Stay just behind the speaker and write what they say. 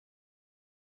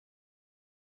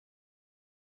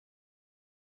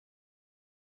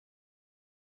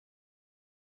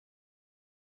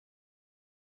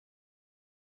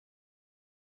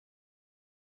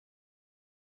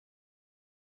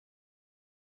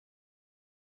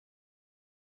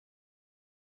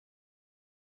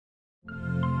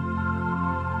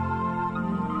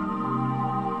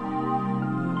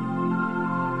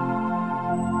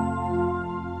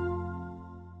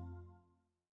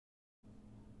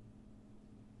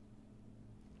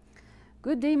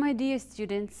Good day, my dear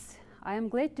students. I am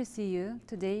glad to see you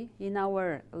today in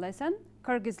our lesson,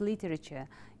 Kyrgyz literature.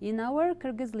 In our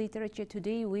Kyrgyz literature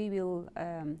today we will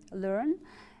learn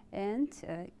and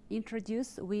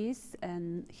introduce with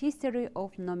an history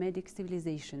of nomadic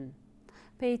civilization.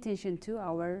 Pay attention to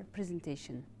our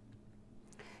presentation.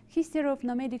 History of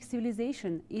nomadic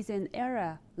civilization is an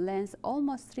era length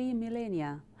almost 3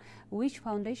 millennia, which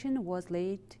foundation was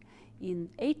laid in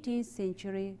 18th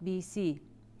century BC.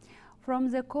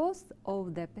 From the coast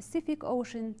of the Pacific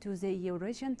Ocean to the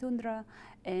Eurasian tundra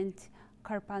and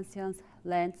Carpathian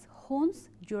lands, Huns,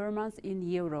 Germans in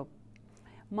Europe,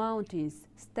 mountains,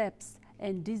 steppes,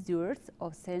 and deserts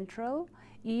of Central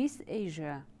East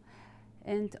Asia,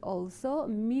 and also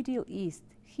Middle East.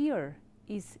 Here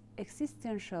is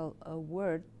existential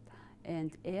word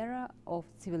and era of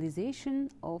civilization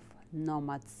of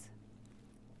nomads.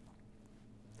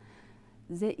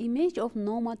 The image of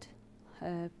nomad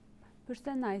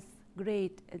personifies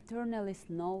great eternally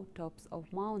snow tops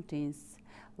of mountains,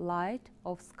 light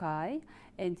of sky,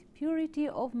 and purity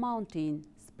of mountain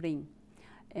spring,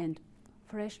 and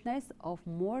freshness of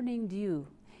morning dew.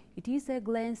 It is a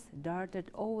glance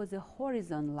darted over the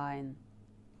horizon line.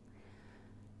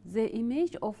 The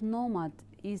image of nomad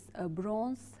is a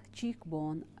bronze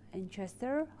cheekbone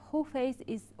ancestor whose face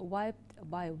is wiped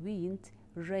by wind,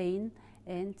 rain,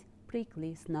 and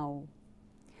prickly snow.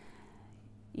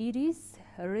 It is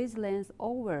a resilience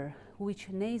over which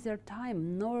neither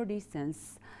time nor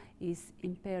distance is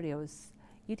imperious.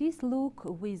 It is look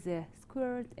with a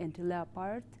squirt and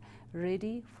leopard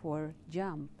ready for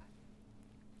jump.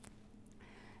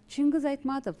 Chingiz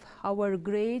Aytmatov, our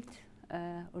great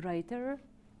writer,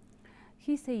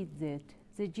 he said that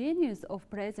the genius of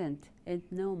present and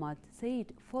nomad said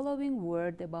following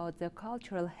word about the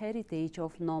cultural heritage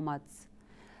of nomads.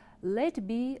 Let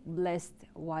be blessed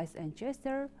wise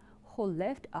ancestor who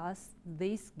left us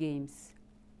these games.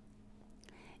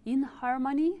 In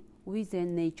harmony with the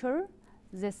nature,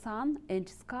 the sun and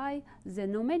sky, the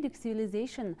nomadic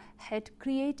civilization had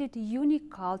created unique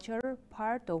culture,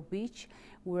 part of which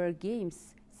were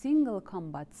games, single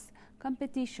combats,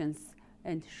 competitions,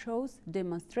 and shows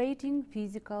demonstrating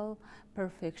physical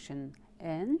perfection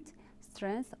and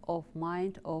strength of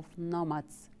mind of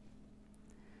nomads.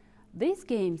 These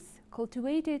games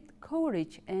cultivated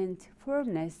courage and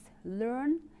firmness,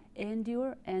 learn,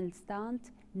 endure, and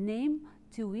stand, name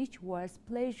to which was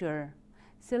pleasure,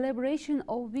 celebration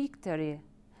of victory,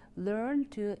 learn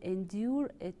to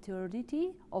endure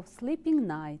eternity of sleeping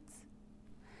nights.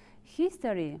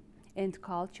 History and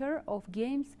culture of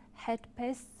games had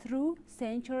passed through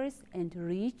centuries and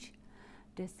reached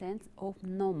the sense of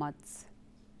nomads.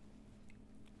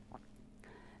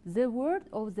 The words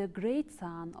of the great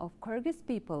son of Kyrgyz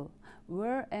people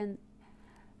were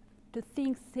to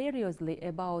think seriously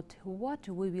about what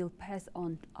we will pass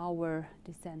on our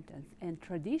descendants, and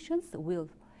traditions will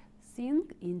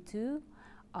sink into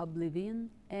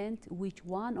oblivion, and which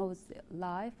one of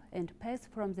life and pass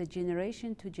from the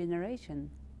generation to generation.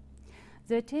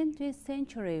 The 20th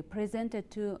century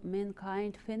presented to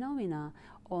mankind phenomena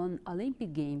on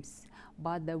Olympic Games,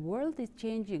 but the world is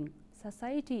changing.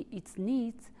 Society, its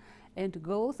needs and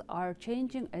goals are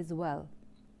changing as well.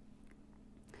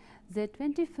 The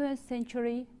 21st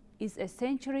century is a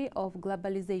century of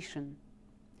globalization.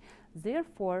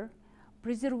 Therefore,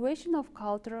 preservation of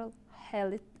cultural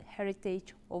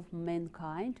heritage of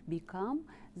mankind become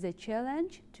the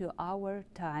challenge to our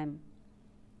time.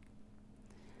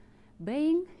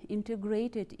 Being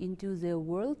integrated into the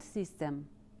world system,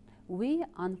 we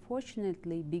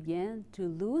unfortunately began to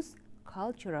lose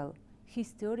cultural,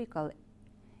 historical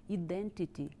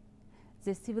identity,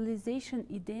 the civilization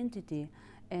identity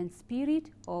and spirit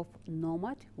of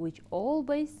nomad which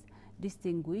always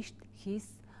distinguished his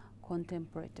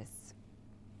contemporaries.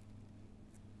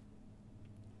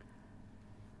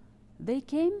 They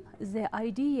came the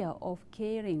idea of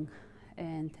caring,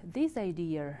 and this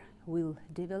idea will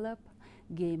develop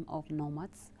game of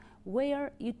nomads,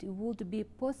 where it would be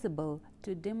possible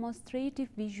to demonstrate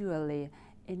visually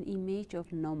an image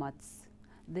of nomads,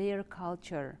 their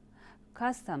culture,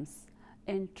 customs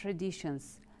and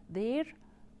traditions, their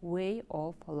way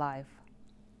of life.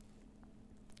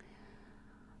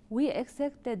 We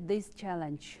accepted this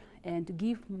challenge and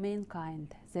give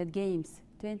mankind the games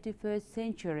 21st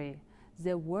century,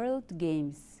 the World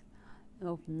Games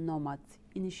of Nomads,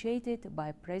 initiated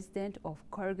by President of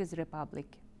Kyrgyz Republic.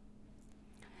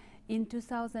 In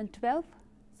 2012,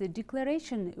 the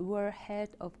declaration were head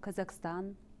of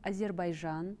Kazakhstan,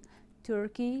 Azerbaijan,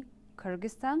 Turkey,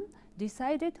 Kyrgyzstan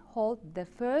decided hold the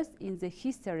first in the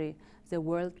history the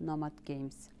World Nomad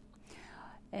Games.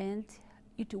 And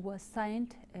It was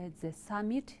signed at the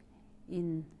summit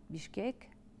in Bishkek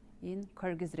in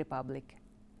Kyrgyz Republic.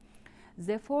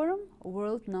 The Forum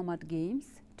World Nomad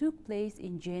Games took place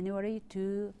in January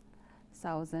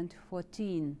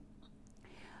 2014.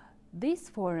 This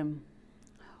forum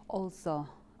also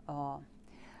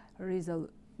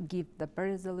give the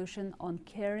resolution on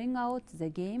carrying out the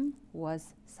game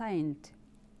was signed.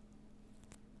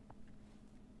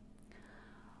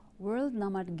 World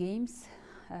Nomad Games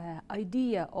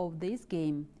idea of this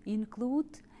game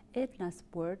include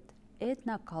ethno-sport,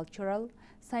 ethno-cultural,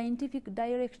 scientific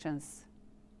directions.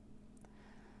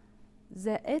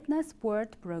 The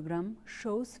ethno-sport program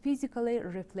shows physical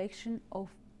reflection of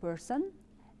person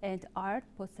and art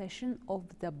possession of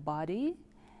the body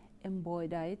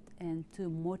embodied into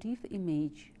motif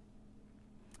image.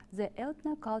 The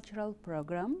ethno-cultural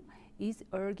program is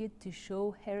urged to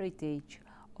show heritage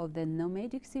of the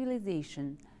nomadic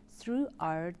civilization through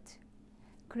art,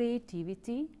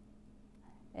 creativity,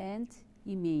 and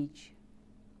image.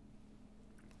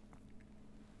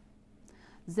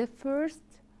 The first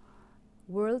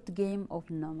World Game of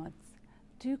Nomads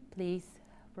took place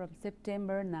from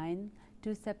September 9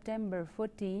 to September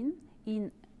 14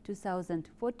 in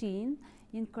 2014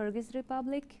 in Kyrgyz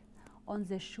Republic on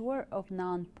the shore of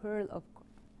known pearl of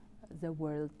the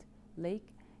world, Lake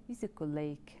Issyk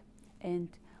Lake, and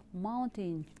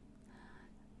mountain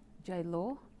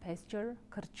Jailo pasture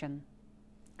Kyrgyz.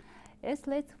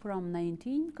 Athletes from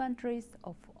 19 countries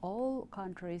of all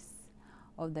countries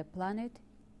of the planet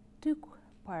took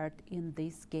part in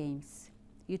these games.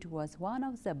 It was one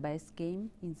of the best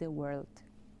games in the world.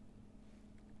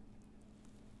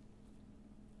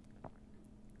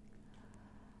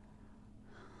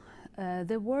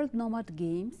 The World Nomad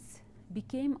Games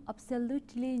became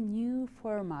absolutely new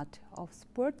format of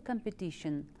sport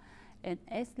competition and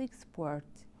athletic sport,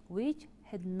 which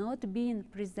had not been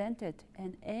presented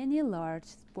in any large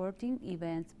sporting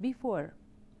events before.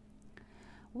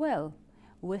 Well,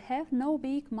 we have no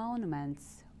big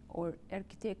monuments or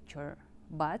architecture,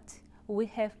 but we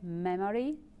have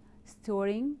memory,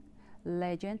 storing,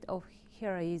 legend of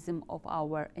heroism of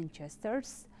our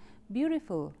ancestors,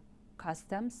 beautiful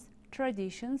customs,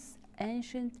 traditions,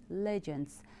 ancient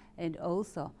legends, and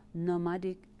also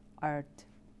nomadic art.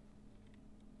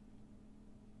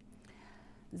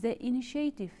 The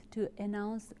initiative to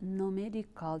announce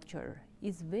nomadic culture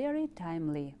is very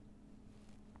timely.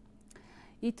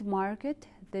 It marked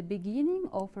the beginning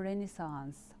of a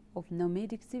renaissance of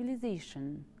nomadic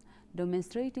civilization,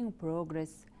 demonstrating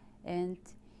progress and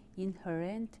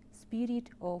inherent spirit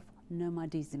of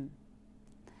nomadism.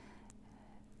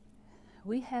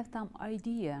 We have some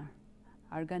idea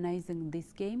organizing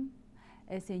this game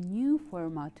as a new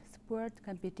format sport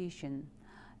competition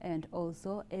and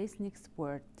also ethnic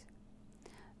sport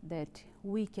that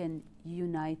we can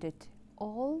unite it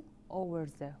all over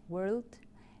the world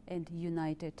and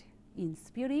united in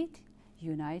spirit,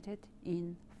 united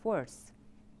in force.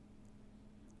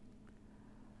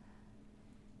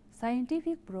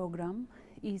 Scientific program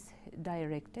is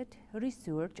directed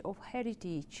research of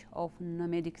heritage of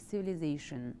nomadic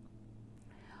civilization,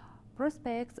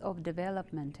 prospects of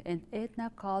development and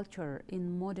ethnoculture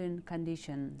in modern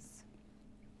conditions.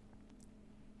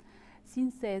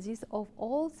 Synthesis of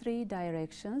all three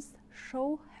directions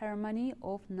show harmony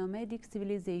of nomadic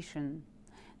civilization,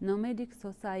 nomadic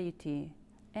society,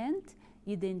 and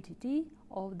identity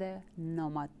of the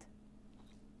nomad.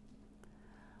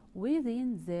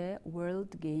 Within the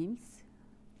World Games,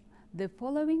 the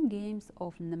following games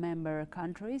of member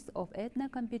countries of ethno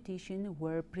competition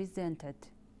were presented,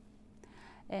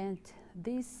 and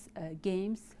these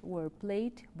games were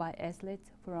played by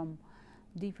athletes from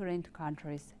different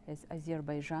countries as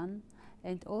Azerbaijan,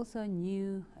 and also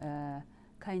new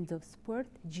kinds of sport,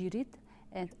 jirit,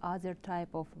 and other type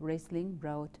of wrestling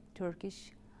brought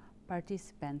Turkish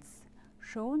participants,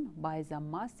 shown by the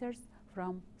masters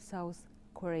from South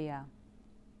Korea.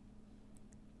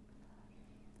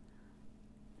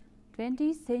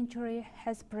 20th century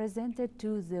has presented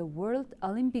to the World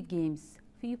Olympic Games,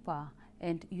 FIFA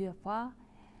and UEFA,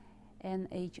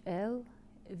 NHL,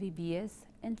 VBS,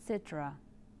 etc.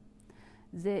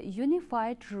 the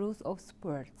unified rules of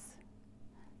sports.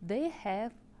 They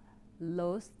have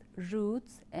lost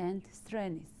roots and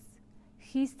strengths,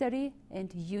 history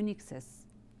and uniqueness.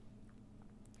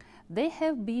 They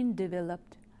have been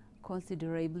developed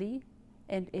considerably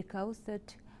and exhausted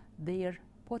their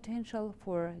potential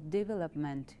for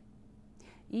development.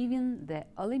 Even the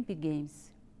Olympic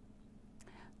Games.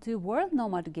 The World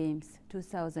Nomad Games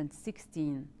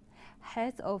 2016,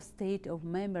 heads of state of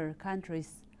member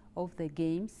countries of the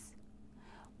Games,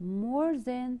 more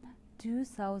than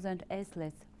 2,000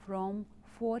 athletes from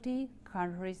 40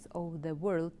 countries of the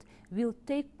world will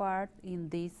take part in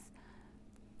these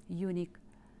unique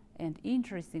and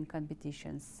interesting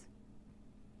competitions.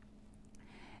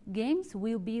 Games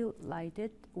will be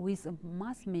lighted with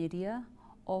mass media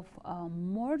of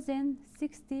more than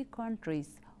 60 countries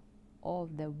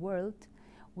of the world,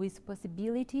 with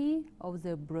possibility of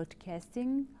the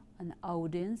broadcasting an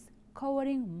audience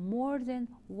covering more than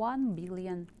 1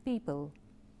 billion people.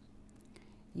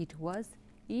 It was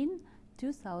in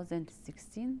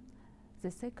 2016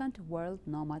 the second World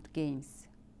Nomad Games.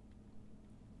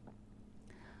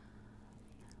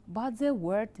 But the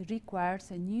world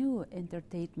requires new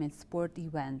entertainment sport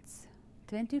events.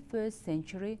 21st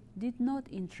century did not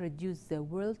introduce the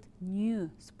world new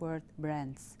sport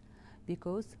brands,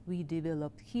 because we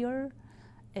developed here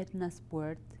ethno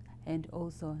sport and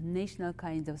also national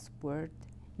kinds of sport,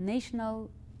 national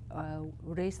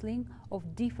wrestling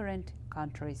of different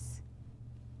countries.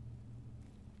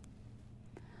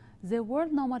 The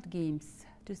World Nomad Games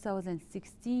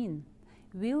 2016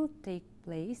 will take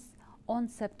place on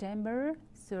September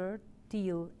 3rd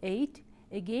till 8th,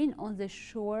 again on the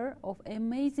shore of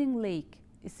amazing lake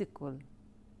Isikul,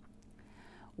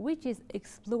 which is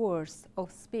explorers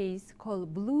of space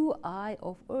called Blue Eye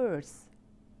of Earth.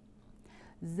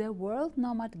 The World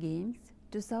Nomad Games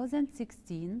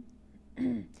 2016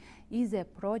 is a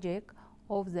project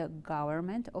of the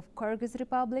government of Kyrgyz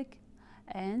Republic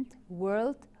and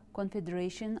World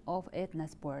Confederation of Ethno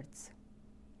Sports.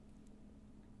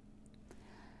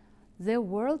 The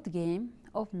World Game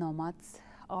of Nomads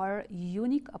are a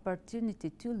unique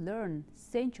opportunity to learn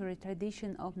century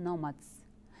tradition of nomads,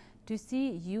 to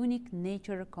see unique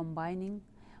nature combining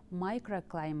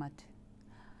microclimate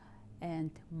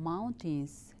and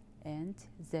mountains and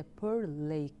the Pearl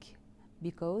Lake,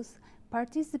 because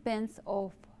participants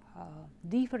of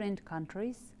different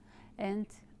countries and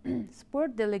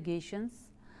sport delegations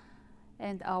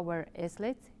and our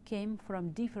athletes came from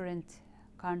different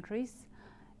countries,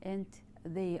 and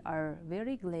they are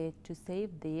very glad to save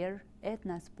their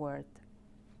ethno sport.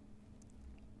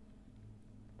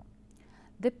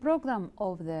 The program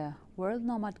of the World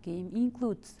Nomad Game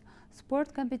includes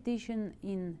sport competition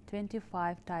in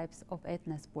 25 types of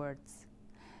ethno sports,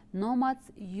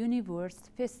 Nomads Universe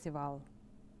Festival,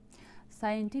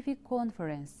 scientific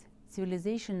conference,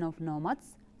 Civilization of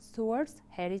Nomads, Source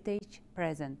Heritage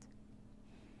Present.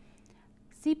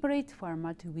 Separate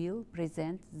format will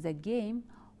present the game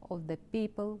of the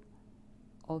people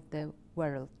of the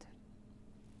world.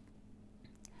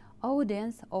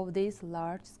 Audience of this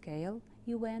large-scale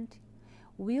event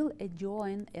will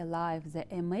enjoy alive the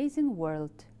amazing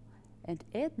world and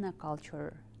ethno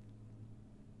culture.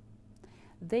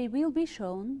 They will be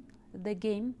shown the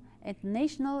game and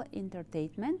national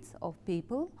entertainments of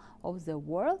people of the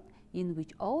world, in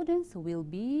which audience will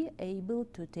be able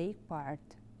to take part.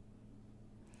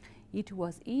 It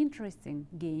was interesting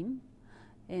game,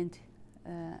 and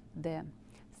the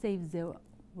Save the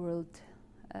World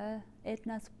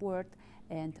ethno sport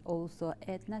and also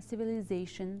ethno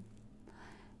civilization,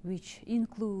 which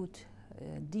include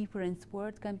different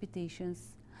sport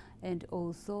competitions and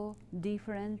also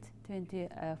different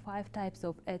 25 types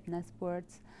of ethno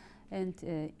sports, and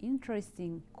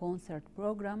interesting concert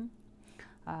program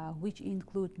which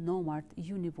include Nomad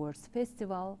Universe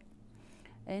Festival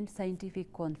and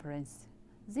scientific conference.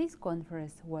 This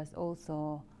conference was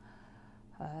also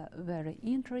very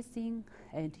interesting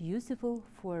and useful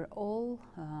for all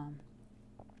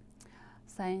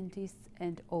scientists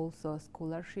and also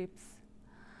scholarships,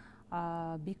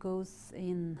 because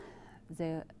in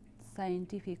the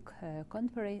scientific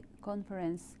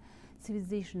conference,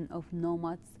 Civilization of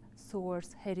Nomads,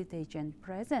 Source, Heritage and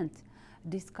Present,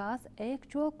 discuss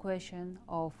actual question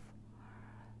of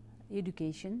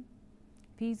education,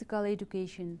 physical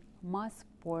education, mass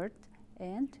sport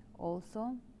and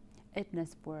also ethno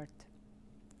sport.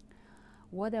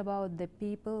 What about the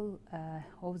people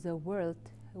of the world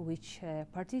which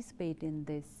participate in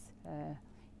this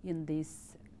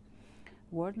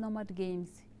World Nomad Games?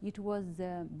 It was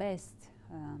the best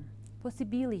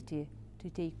possibility to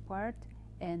take part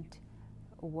and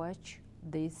watch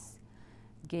these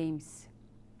games,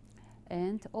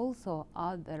 and also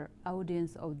other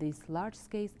audience of these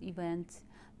large-scale events,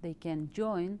 they can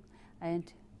join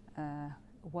and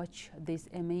watch this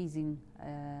amazing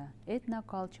ethno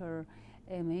culture,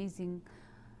 amazing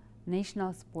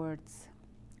national sports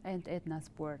and ethno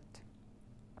sport.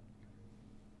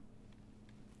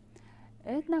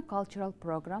 Ethno-cultural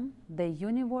program, the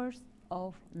universe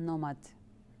of nomad.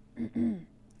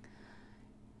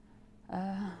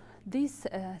 This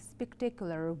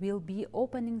spectacular will be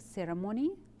opening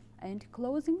ceremony and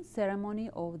closing ceremony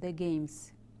of the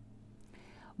games.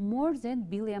 More than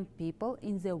billion people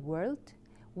in the world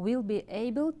will be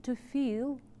able to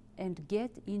feel and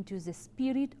get into the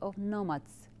spirit of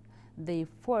nomads, their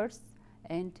force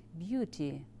and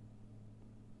beauty.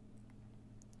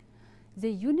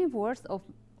 The universe of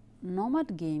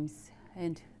nomad games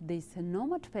and this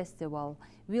nomad festival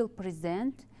will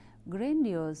present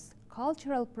grandiose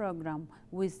cultural program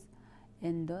with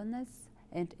endurance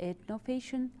and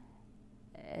ethno-fashion,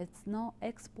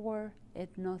 ethno-expo,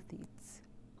 ethno-theats.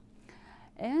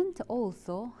 And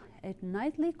also at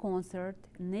nightly concert,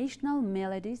 national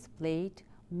melodies played,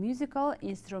 musical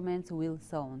instruments will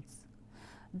sounds.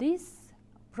 This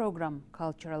program,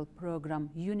 cultural program,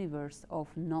 Universe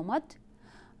of Nomad,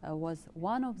 was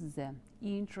one of the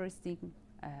interesting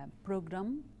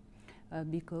program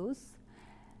because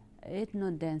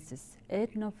ethno dances,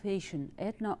 ethno fashion,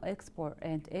 ethno expo,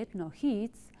 and ethno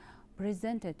hits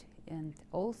presented, and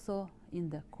also in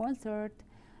the concert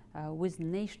with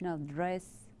national dress,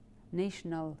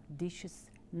 national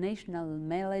dishes, national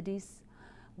melodies,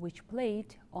 which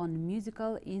played on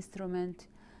musical instrument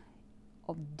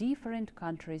of different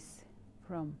countries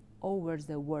from over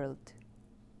the world.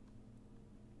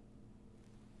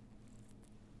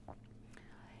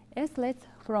 Athletes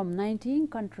from 19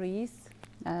 countries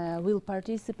will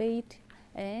participate,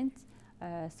 and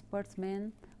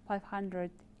sportsmen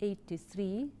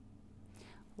 583,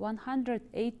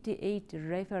 188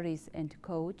 referees and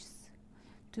coaches,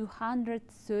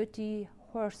 230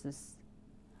 horses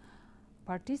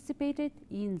participated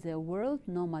in the World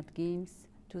Nomad Games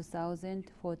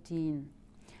 2014,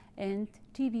 and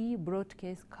TV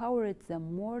broadcast covered the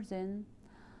more than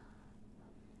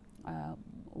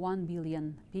 1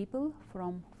 billion people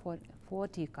from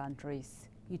 40 countries.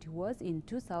 It was in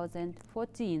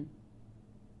 2014.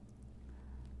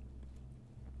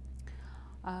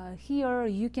 Here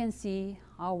you can see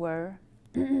our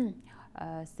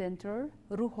center,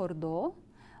 Ruhordo,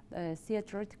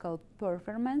 theatrical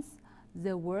performance,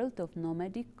 The World of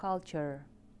Nomadic Culture.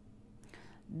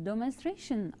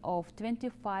 Demonstration of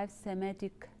 25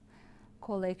 thematic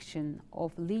collection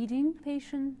of leading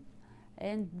fashion,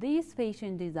 and these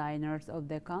fashion designers of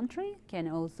the country can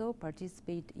also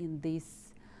participate in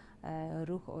this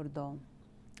Ruhordo.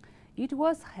 It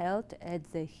was held at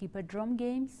the Hippodrome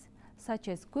Games, such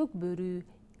as Көкбөрү,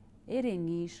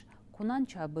 Эреңиш,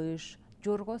 Кунан-чабыш,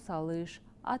 Жорго салыш,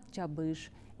 Ат-чабыш,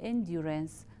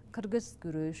 Endurance, Кыргыз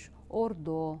күрөш,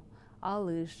 Ордо,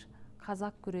 Алыш,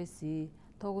 Казак күрөсү,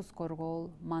 Тогуз коргол,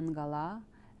 Мангала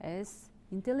as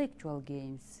intellectual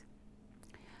games.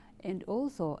 And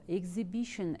also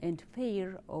exhibition and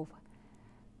fair of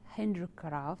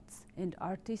handicrafts and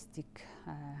artistic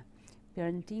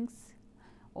paintings.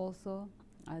 Also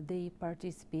they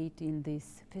participate in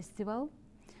this festival,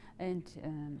 and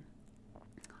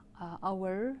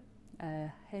our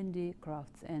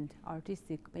handicrafts and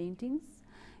artistic paintings,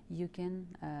 you can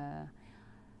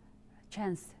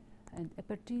chance and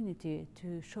opportunity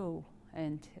to show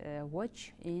and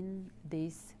watch in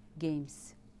these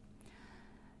games.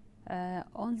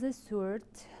 On the third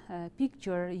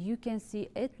picture you can see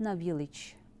Ethno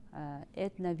village.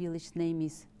 Ethno village name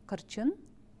is Kırçın.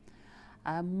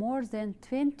 More than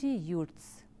 20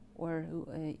 yurts, or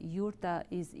yurta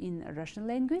is in Russian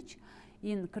language,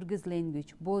 in Kyrgyz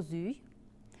language Bozuy,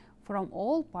 from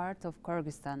all parts of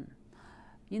Kyrgyzstan.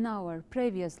 In our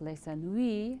previous lesson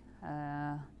we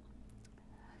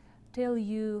tell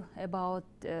you about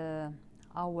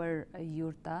our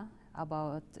yurta,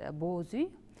 about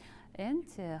Bozuy, and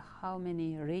how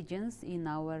many regions in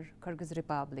our Kyrgyz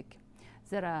Republic.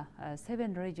 There are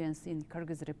 7 regions in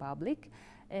Kyrgyz Republic,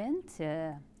 and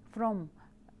from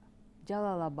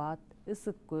Jalalabad,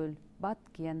 Issыккөл,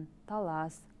 Batken,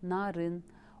 Talas, Nарын,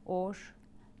 Osh,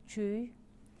 Chuy,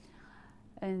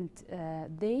 and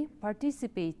they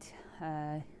participate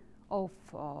of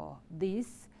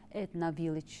this ethno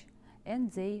village,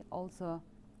 and they also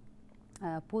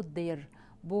put their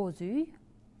Bozuy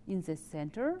in the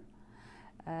center.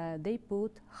 They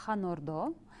put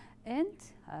Hanordo, and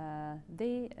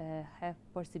they have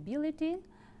possibility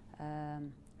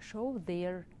show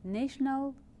their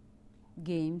national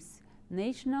games,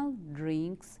 national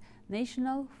drinks,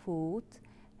 national food,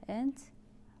 and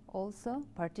also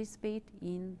participate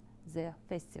in the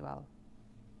festival.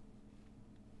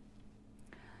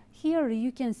 Here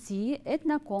you can see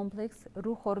ethno complex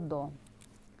Ruhordo.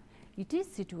 It is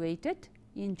situated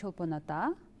in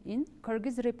Cholpon-Ata in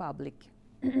Kyrgyz Republic.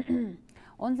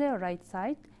 On the right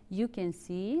side you can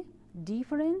see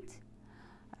different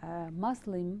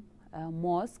Muslim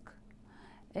mosque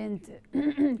and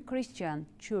Christian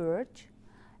church,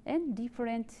 and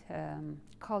different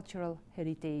cultural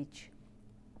heritage.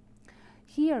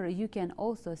 Here you can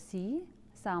also see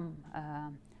some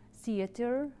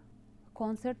theater,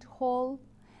 concert hall,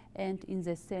 and in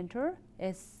the center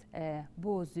as a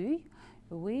Bozuy,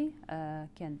 we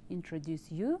can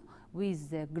introduce you with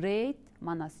the great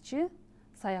Manasçı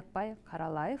Sayakbay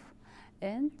Karalayev,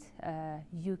 and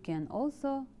you can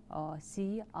also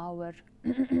see our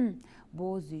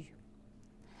Bozuy.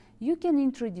 You can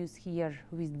introduce here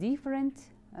with different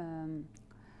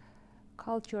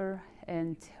culture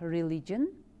and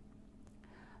religion.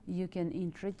 You can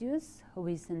introduce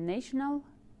with national,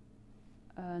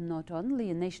 not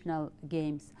only national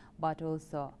games, but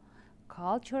also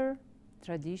culture,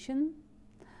 tradition,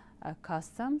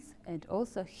 customs, and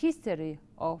also history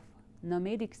of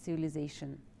nomadic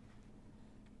civilization.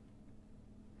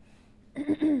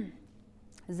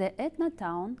 The ethno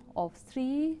town of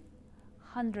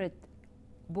 300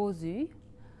 Bozuy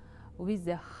with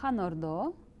the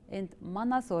Hanordo and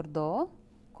Manasordo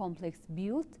complex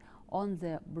built on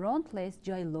the Brontless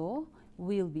Jailo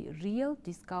will be real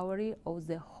discovery of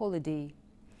the holiday.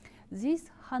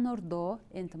 These Hanordo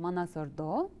and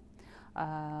Manasordo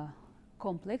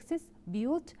complexes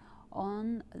built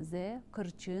on the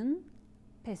Kyrgyz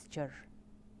pasture.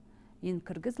 In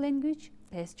Kyrgyz language,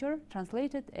 pasture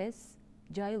translated as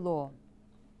Jailo.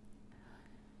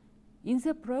 In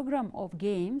the program of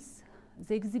games,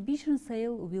 the exhibition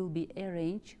sale will be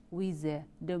arranged with the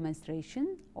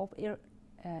demonstration of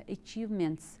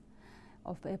achievements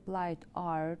of applied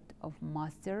art of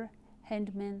master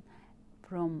handmen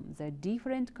from the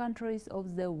different countries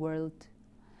of the world,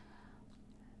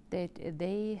 that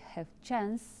they have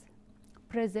chance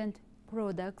present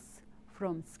products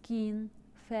from skin,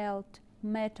 felt,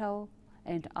 metal,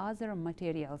 and other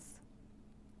materials.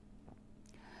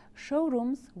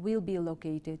 Showrooms will be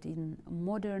located in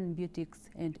modern boutiques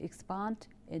and expand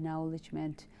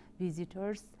acknowledgement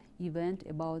visitors event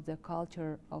about the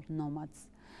culture of nomads.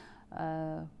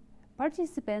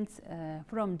 Participants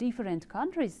from different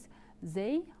countries,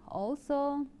 they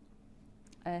also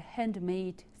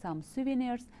handmade some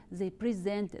souvenirs. They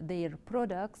present their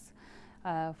products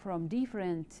from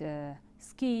different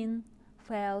skin,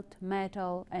 felt,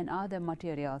 metal, and other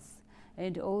materials.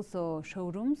 And also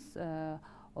showrooms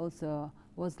also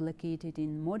was located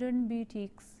in modern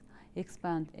boutiques,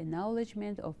 expand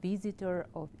acknowledgement of visitor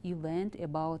of event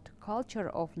about culture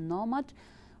of nomad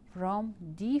from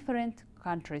different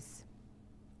countries.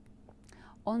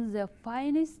 On the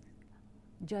finest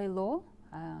Jailo,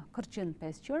 Kyrgyz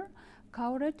pasture,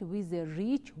 covered with a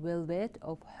rich velvet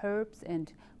of herbs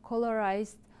and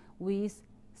colorized with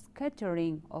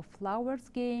scattering of flowers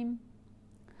game.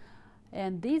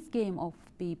 And this game of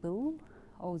people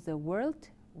of the world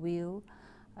will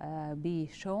be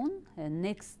shown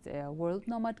next World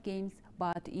Nomad Games,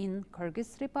 but in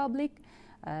Kyrgyz Republic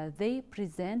they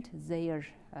present their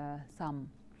some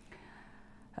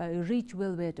rich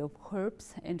velvet of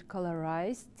herbs and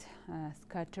colorized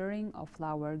scattering of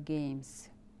flower games.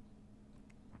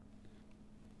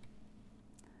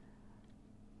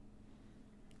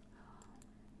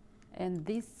 And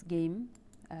this game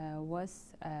was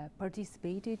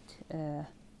participated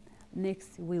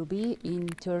next will be in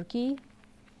Turkey.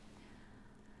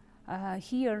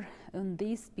 Here in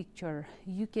this picture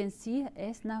you can see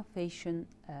Esna Fashion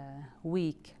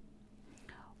Week.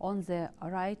 On the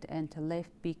right and left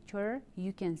picture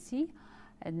you can see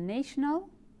a national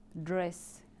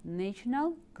dress,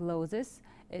 national clothes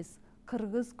as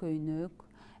Kyrgyz koynuk,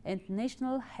 and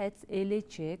national hats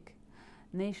eleçek,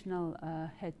 national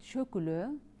hat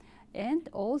şökülü, and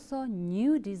also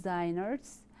new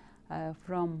designers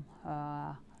from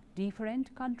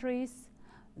different countries.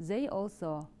 They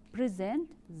also present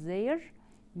their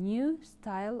new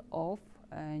style of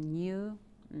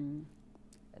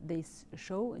they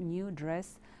show new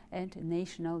dress and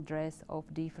national dress of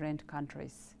different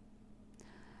countries,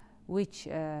 which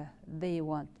they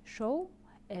want show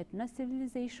ethno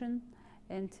civilization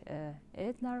and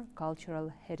ethno cultural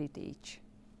heritage.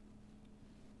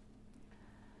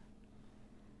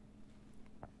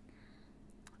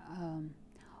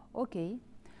 Okay,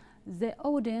 the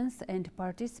audience and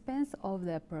participants of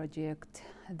the project,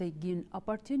 they gain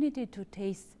opportunity to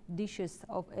taste dishes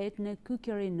of ethnic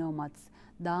cookery nomads,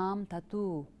 dam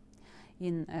tatu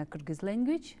in Kyrgyz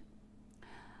language.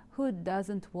 Who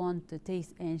doesn't want to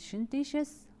taste ancient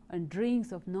dishes and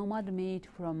drinks of nomad made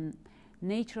from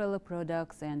natural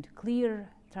products and clear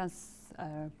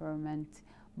transparent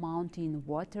mountain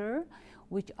water,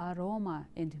 which aroma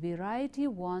and variety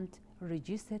want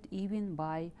registered even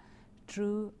by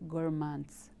true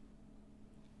gourmands.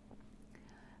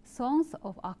 Songs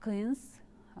of Akins,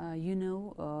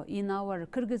 in our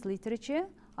Kyrgyz literature,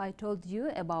 I told you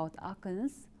about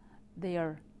Akins. They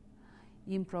are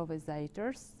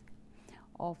improvisators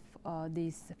of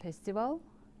this festival,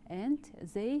 and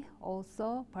they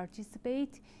also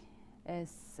participate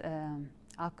as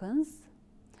Akins,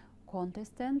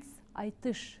 contestants,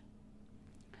 Aytış.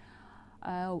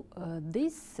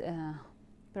 This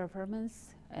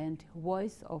performance and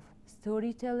voice of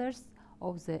storytellers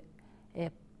of the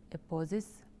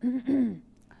eposis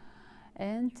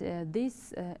and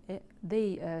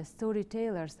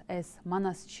storytellers as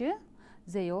Manasçı,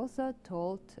 they also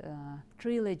told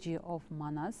trilogy of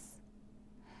Manas,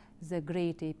 the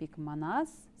great epic Manas,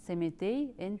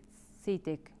 Semitey and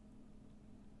Sitek,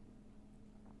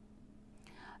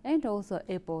 and also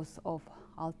epos of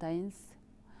Altayns.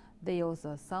 They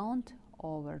also sound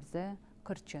over the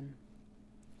Kırçın.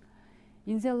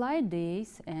 In the light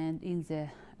days and in the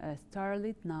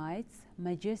starlit nights,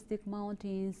 majestic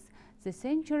mountains, the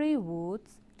sanctuary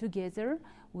woods, together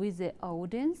with the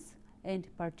audience and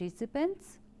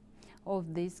participants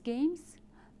of these games,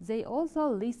 they also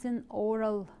listen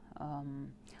oral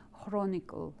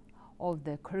chronicle of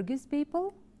the Kyrgyz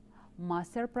people,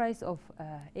 masterpiece of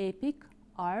epic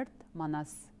art,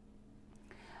 Manas.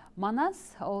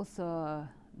 Manas also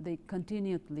they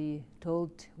continually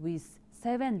told with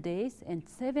 7 days and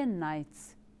 7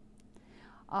 nights.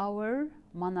 Our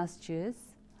Manasçıs,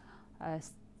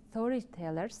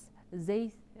 storytellers,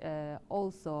 they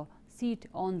also sit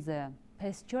on the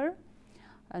pasture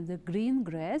and the green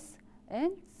grass,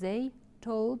 and they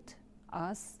told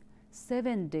us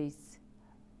 7 days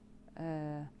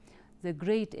the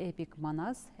great epic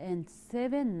Manas and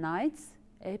 7 nights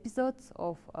episodes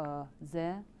of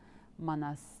the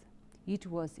Manas. It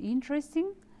was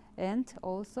interesting, and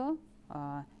also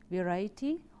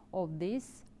variety of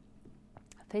this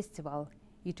festival.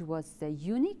 It was a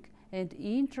unique and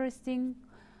interesting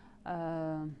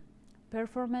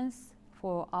performance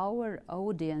for our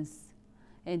audience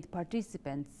and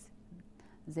participants,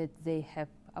 that they have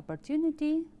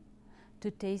opportunity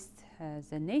to taste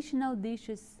the national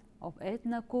dishes of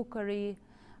ethno cookery,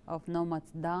 of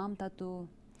nomads dam tatu,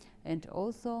 and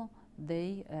also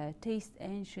they taste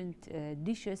ancient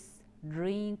dishes,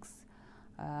 drinks,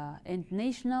 and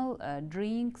national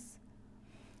drinks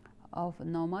of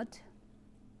nomad.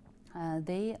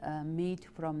 They made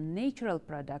from natural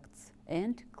products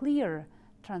and clear,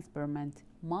 transparent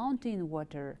mountain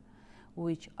water,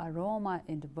 which aroma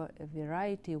and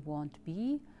variety won't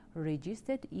be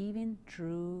registered even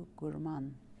through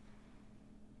gourmand.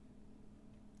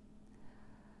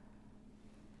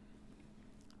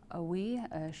 We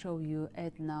show you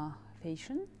ethno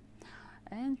fashion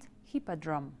and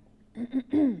hippodrome.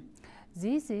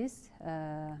 This is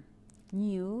a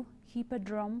new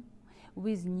hippodrome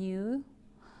with new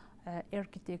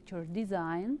architecture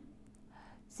design.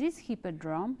 This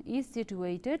hippodrome is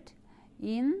situated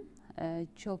in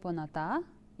Cholponata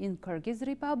in Kyrgyz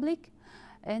Republic,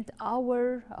 and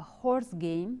our horse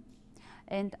game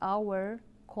and our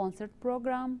concert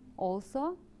program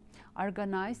also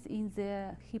organized in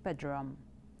the hippodrome.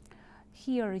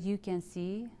 Here you can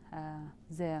see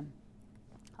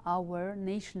our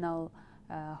national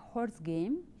horse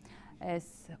game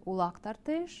as ulak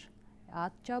tartış,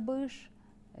 at çabış,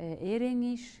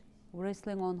 ereniş,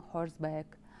 wrestling on horseback,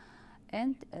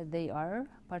 and they are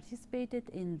participated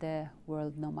in the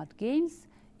World Nomad Games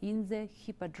in the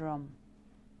hippodrome.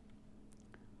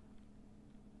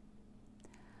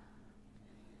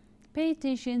 Pay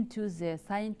attention to the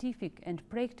scientific and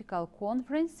practical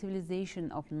conference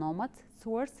Civilization of Nomads,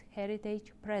 Source,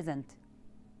 Heritage, Present.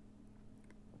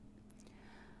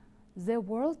 The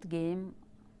world game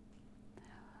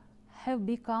have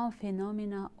become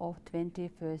phenomena of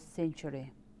 21st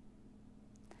century.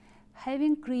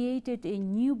 Having created a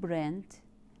new brand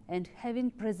and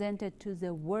having presented to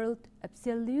the world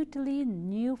absolutely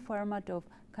new format of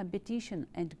competition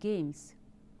and games,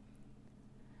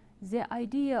 the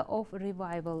idea of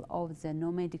revival of the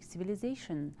nomadic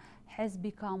civilization has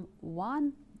become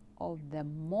one of the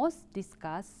most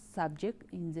discussed subjects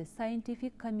in the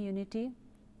scientific community,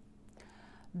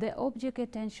 the object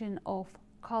attention of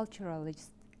culturalists,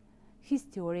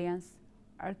 historians,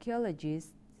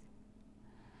 archaeologists,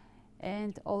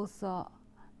 and also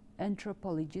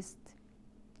anthropologists,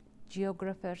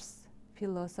 geographers,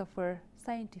 philosophers,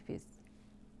 scientists.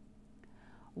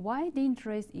 Wide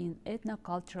interest in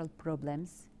ethnocultural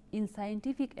problems, in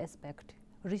scientific aspect,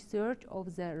 research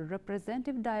of the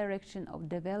representative direction of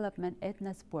development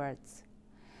ethnosports,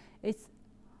 its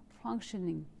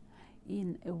functioning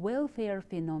in a welfare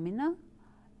phenomena,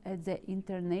 at the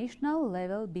international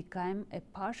level became a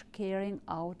push carrying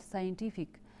out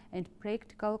scientific and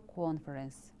practical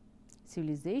conference.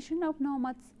 Civilization of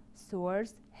nomads,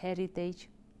 source, heritage,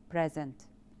 present.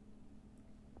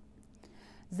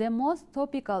 The most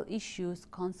topical issues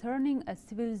concerning a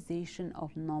civilization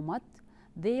of nomads,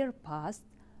 their past,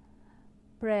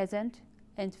 present,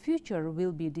 and future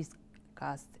will be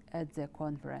discussed at the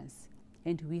conference.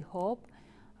 And we hope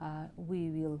we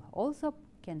will also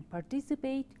can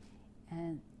participate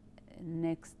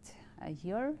next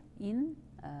year in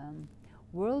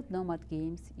World Nomad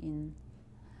Games in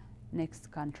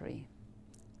next country,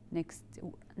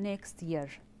 next year.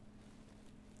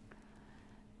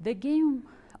 The game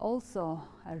also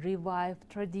revived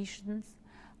traditions,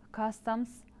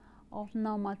 customs of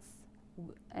nomads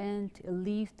and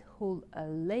lifted whole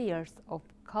layers of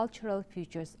cultural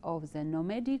features of the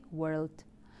nomadic world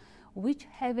which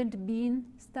haven't been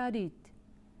studied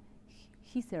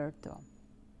hitherto.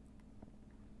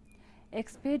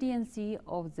 Expediency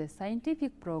of the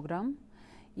scientific program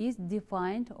is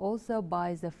defined also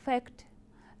by the fact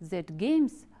that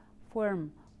games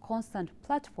form constant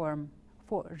platform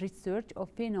for research of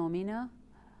phenomena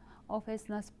of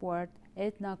ethnosport,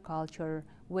 ethnoculture,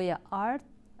 where art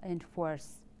and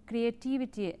force,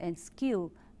 creativity and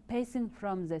skill passing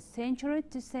from the century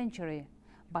to century,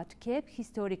 but kept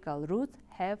historical roots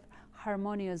have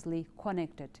harmoniously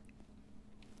connected.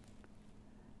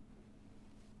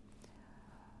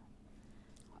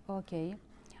 Okay,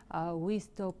 we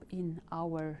stop in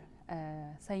our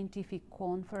scientific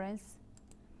conference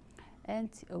and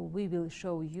we will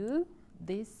show you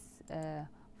this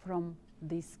from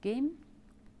this game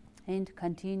and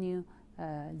continue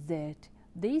that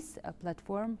this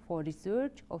platform for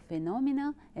research of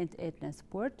phenomena and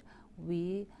ethnosport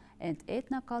and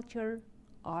ethnoculture,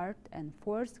 art and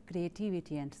force,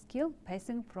 creativity and skill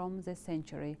passing from the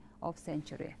century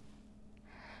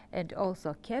and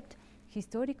also kept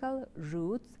historical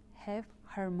roots have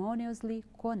harmoniously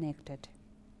connected.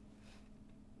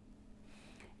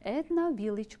 Ethno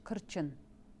village Kyrgyz.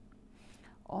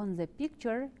 On the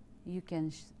picture you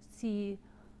can see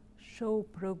show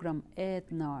program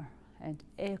Ethno and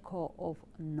Echo of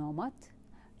Nomad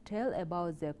tell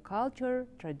about the culture,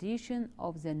 tradition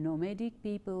of the nomadic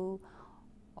people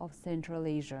of Central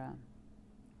Asia.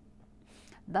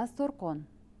 Dastorkon,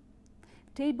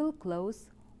 tablecloths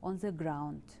on the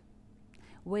ground,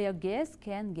 where guests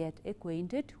can get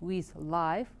acquainted with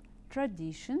life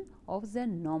tradition of the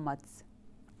nomads.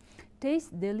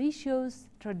 Taste delicious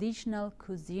traditional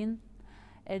cuisine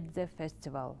at the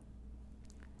festival.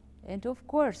 And of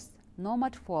course,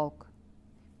 nomad folk,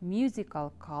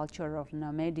 musical culture of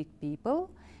nomadic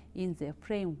people in the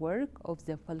framework of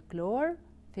the folklore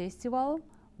festival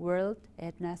World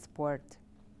Ethnosport.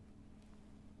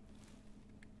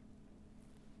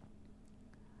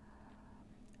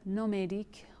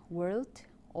 Nomadic world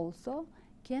also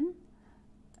can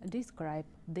describe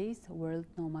these World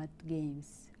Nomad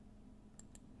Games.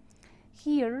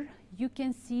 Here you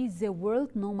can see the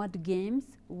World Nomad Games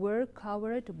were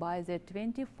covered by the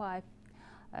 25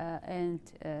 and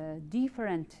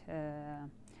different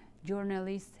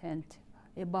journalists and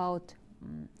about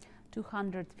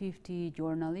 250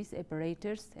 journalists,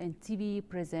 operators and TV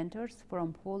presenters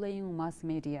from following mass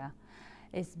media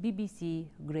as BBC,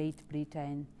 Great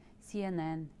Britain,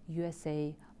 CNN,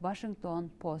 USA, Washington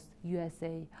Post,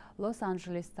 USA, Los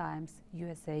Angeles Times,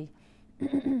 USA,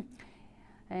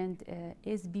 and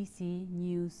SBC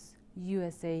News,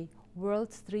 USA, Wall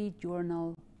Street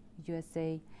Journal,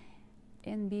 USA,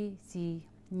 NBC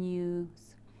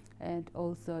News, and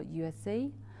also USA,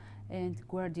 and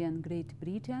Guardian, Great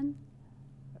Britain,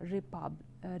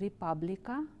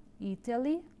 Repubblica,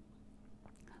 Italy,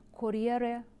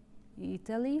 Corriere,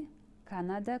 Italy,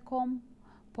 Canada.com,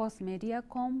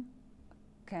 Postmedia.com,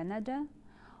 Canada,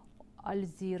 Al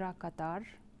Jazeera, Qatar,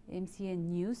 MCN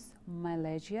News,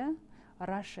 Malaysia,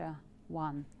 Russia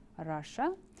 1,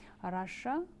 Russia,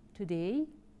 Russia Today,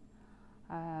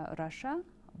 Russia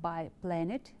by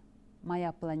Planet,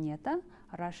 Моя планета,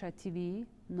 Russia TV,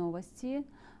 Новости,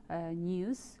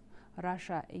 News,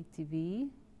 Russia ATV,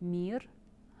 Mir,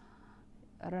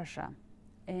 Russia,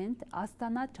 and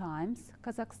Astana Times,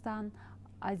 Kazakhstan,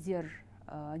 Azer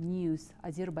News,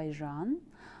 Azerbaijan,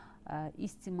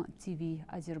 Istim TV,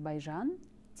 Azerbaijan,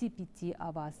 TPT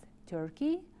Avaz,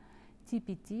 Turkey,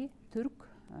 TPT Turk,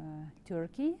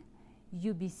 Turkey,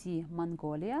 UBC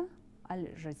Mongolia, Al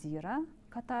Jazeera,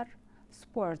 Qatar,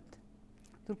 Sport,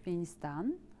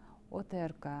 Turkmenistan,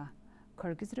 OTRK,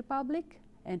 Kyrgyz Republic,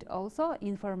 and also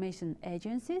information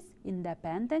agencies,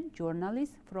 independent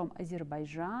journalists from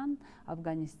Azerbaijan,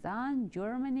 Afghanistan,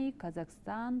 Germany,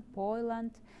 Kazakhstan,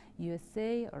 Poland,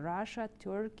 USA, Russia,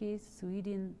 Turkey,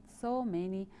 Sweden, so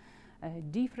many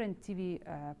different TV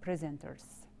presenters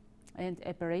and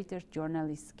operators,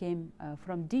 journalists came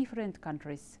from different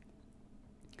countries.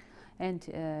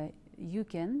 And you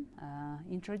can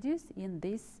introduce in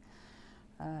this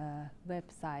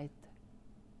website.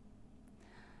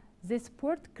 The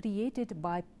sport created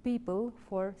by people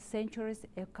for centuries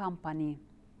accompany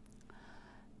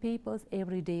people's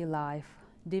everyday life,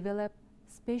 develop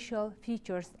special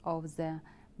features of the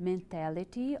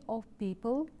mentality of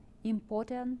people,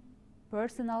 important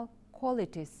personal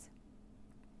qualities.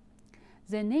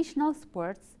 The national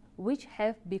sports, which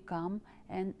have become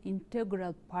an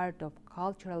integral part of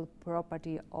cultural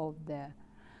property of the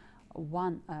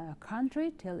one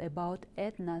country, tell about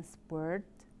ethnos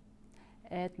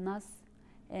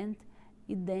and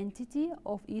identity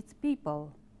of its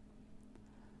people.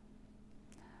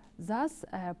 Thus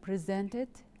presented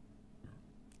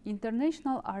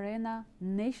international arena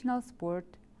national sport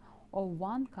of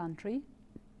one country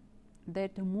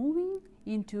that moving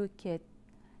into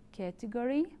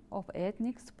category of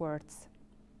ethnic sports.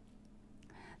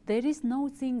 There is no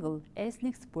single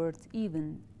ethnic sports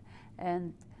event,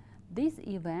 and this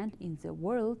event in the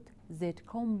world that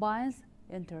combines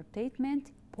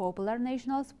entertainment, popular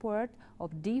national sport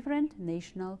of different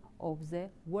nations of the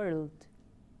world.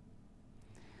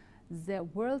 The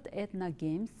World Ethno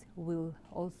Games will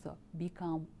also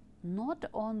become not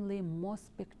only most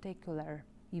spectacular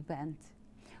event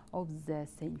of the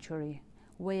century,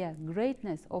 where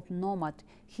greatness of nomad,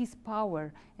 his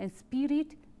power and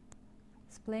spirit,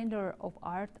 splendor of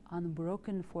art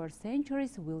unbroken for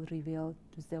centuries will reveal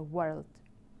to the world.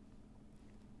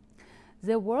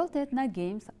 The World Ethno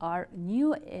Games are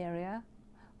new area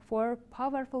for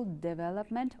powerful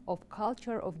development of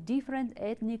culture of different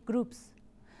ethnic groups,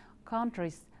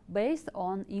 countries based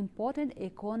on important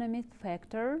economic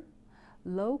factor,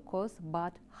 low cost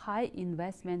but high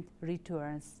investment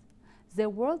returns. The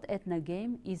World Ethno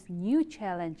Game is new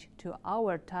challenge to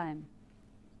our time.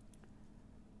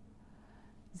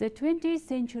 The 20th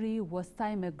century was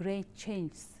time of great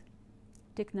change.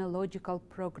 Technological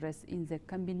progress in the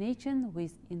combination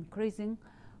with increasing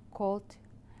cult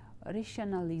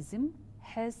rationalism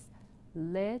has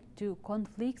led to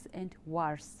conflicts and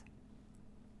wars.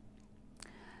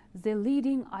 The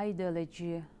leading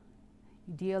ideology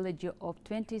of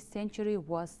 20th century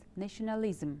was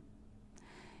nationalism.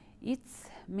 Its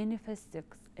manifestos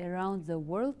around the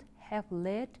world have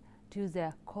led to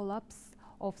the collapse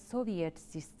of Soviet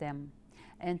system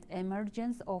and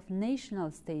emergence of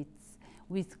national states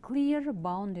with clear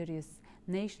boundaries,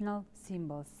 national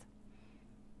symbols.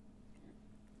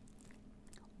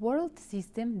 World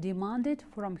system demanded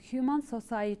from human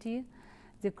society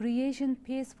the creation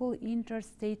peaceful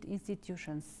interstate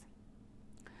institutions.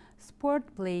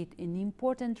 Sport played an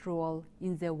important role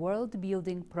in the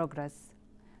world-building progress.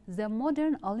 The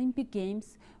modern Olympic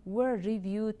Games were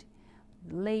reviewed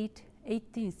late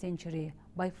 18th century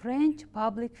by French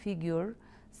public figures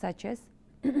such as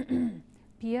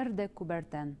Pierre de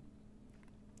Coubertin.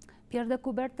 Pierre de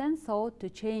Coubertin sought to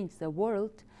change the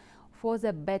world for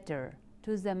the better,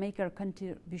 to the maker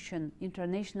contribution,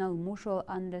 international mutual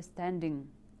understanding.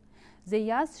 The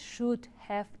youth should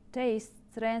have taste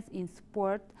strength in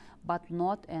sport, but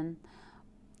not in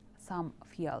some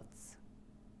fields.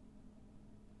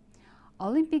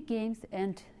 Olympic Games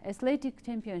and athletic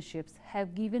championships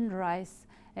have given rise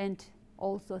and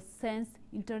also sensed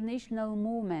international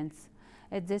movements.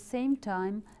 At the same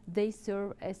time, they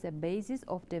serve as a basis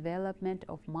of development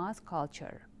of mass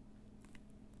culture.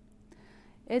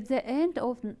 At the end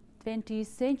of the 20th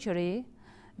century,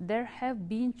 there have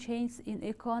been changes in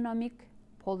economic,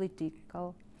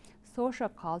 political,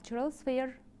 socio-cultural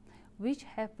sphere, which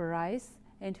have rise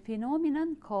and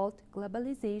phenomenon called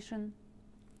globalization.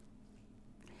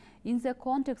 In the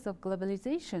context of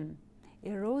globalization,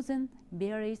 erosion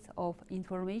barriers of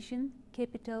information,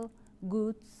 capital,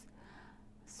 goods,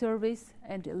 service,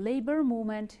 and labor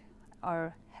movement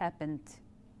are happened.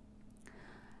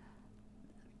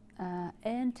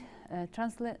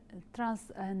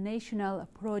 Transnational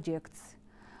projects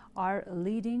are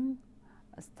leading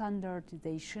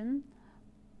standardization,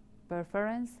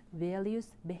 preference, values,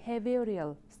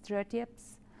 behavioral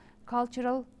stereotypes,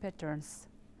 cultural patterns.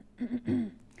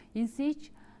 In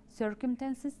such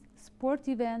circumstances, sport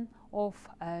events of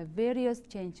various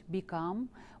change become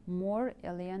more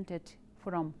alienated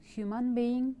from human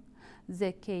being.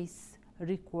 The case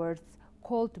records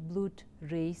cold blood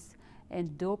race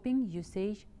and doping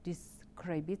usage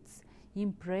Kyrgyz's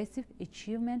impressive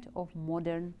achievement of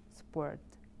modern sport.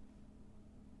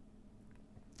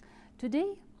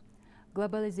 Today,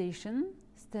 globalization,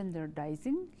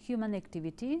 standardizing human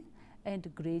activity,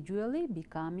 and gradually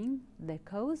becoming the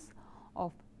cause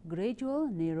of gradual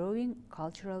narrowing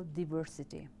cultural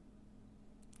diversity.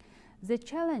 The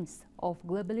challenge of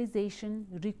globalization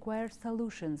requires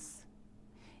solutions.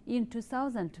 In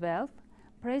 2012,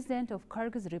 President of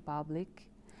Kyrgyz Republic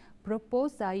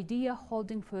proposed the idea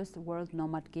holding first World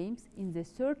Nomad Games in the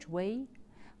third way,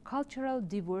 cultural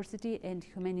diversity and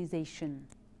humanization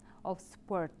of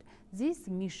sport. This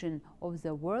mission of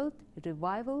the world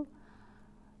revival,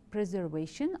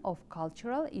 preservation of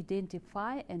cultural identity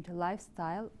and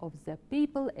lifestyle of the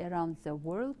people around the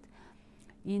world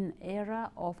in era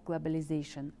of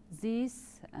globalization.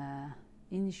 This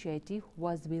initiative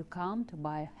was welcomed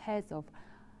by heads of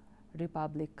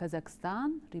Republic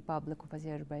Kazakhstan, Republic of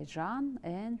Azerbaijan,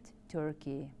 and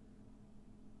Turkey.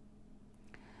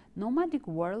 Nomadic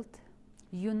world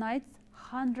unites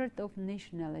hundreds of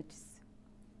nationalities.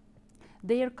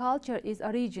 Their culture is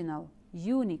original,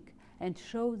 unique, and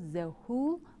shows the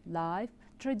whole life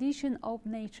tradition of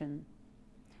nation.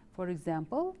 For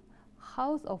example,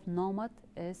 House of Nomad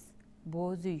is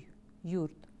Bozu,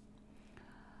 yurt.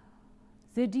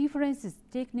 The difference is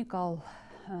technical.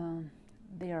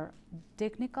 They are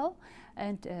technical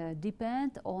and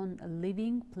depend on a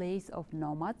living place of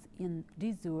nomads in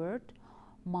desert,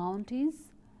 mountains,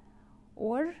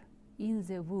 or in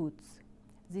the woods.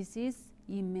 This is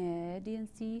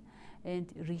immediacy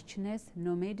and richness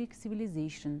nomadic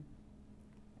civilization.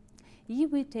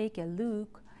 If we take a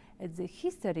look at the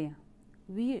history,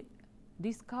 we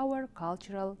discover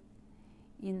cultural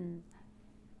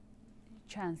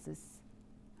chances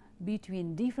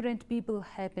between different people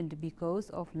happened because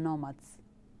of nomads.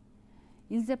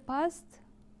 In the past,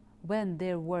 when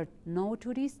there were no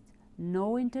tourists,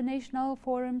 no international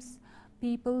forums,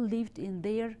 people lived in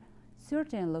their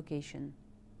certain location.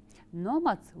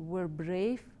 Nomads were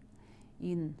brave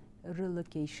in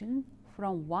relocation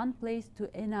from one place to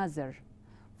another,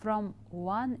 from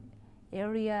one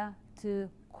area to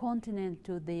continent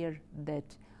to their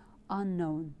death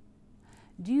unknown.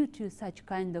 Due to such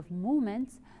kind of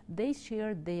movements, they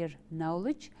shared their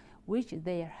knowledge which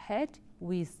they had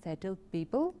with settled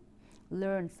people,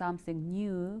 learned something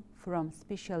new from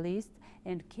specialists,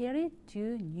 and carried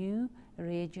to new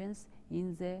regions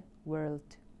in the world.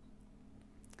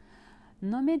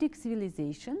 Nomadic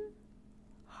civilization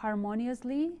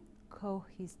harmoniously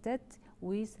coexisted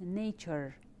with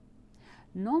nature.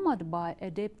 Nomad, by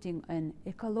adapting an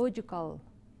ecological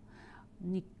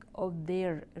niche of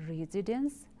their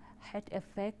residence, had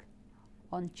effect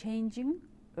on changing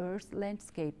Earth's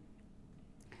landscape.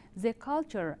 The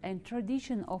culture and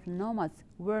tradition of nomads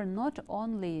were not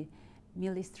only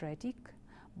militaristic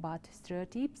but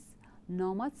stereotypes.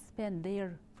 Nomads spent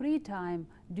their free time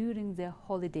during the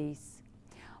holidays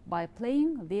by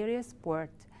playing various sport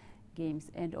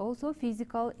games and also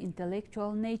physical,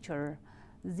 intellectual nature.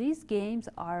 These games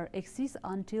exist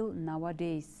until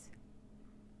nowadays.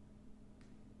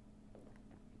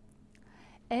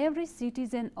 Every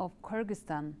citizen of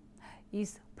Kyrgyzstan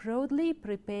is proudly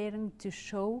preparing to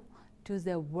show to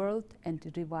the world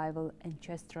and revival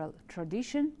ancestral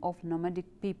tradition of nomadic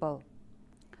people.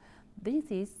 This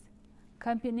is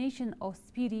combination of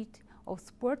spirit of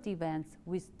sport events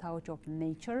with touch of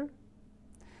nature,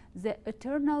 the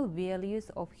eternal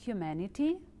values of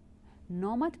humanity,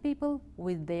 nomad people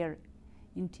with their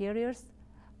interiors,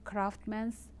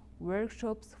 craftsmen,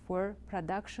 workshops for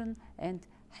production and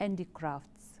handicrafts.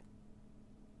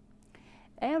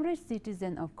 Every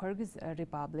citizen of Kyrgyz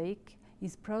Republic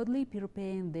is proudly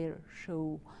preparing their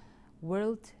show,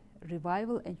 world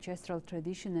revival ancestral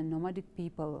tradition and nomadic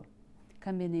people,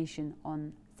 combination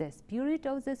on the spirit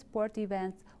of the sport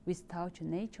events with touch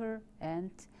nature and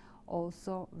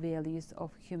also values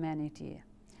of humanity.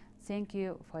 Thank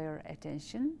you for your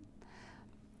attention.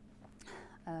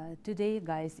 Today,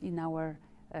 guys, in our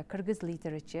Kyrgyz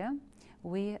literature,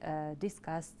 we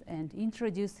discussed and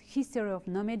introduced history of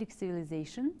nomadic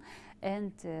civilization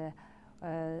and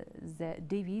the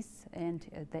device and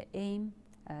the aim,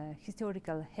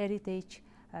 historical heritage,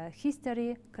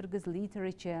 history, Kyrgyz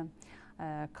literature,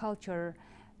 culture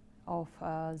of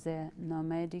the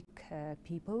nomadic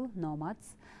people,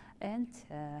 nomads, and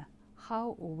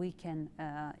how we can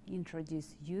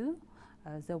introduce you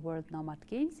the World Nomad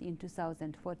Games in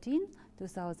 2014,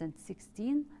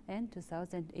 2016, and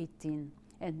 2018.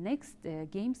 And next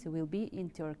games will be in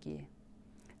Turkey.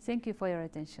 Thank you for your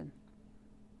attention.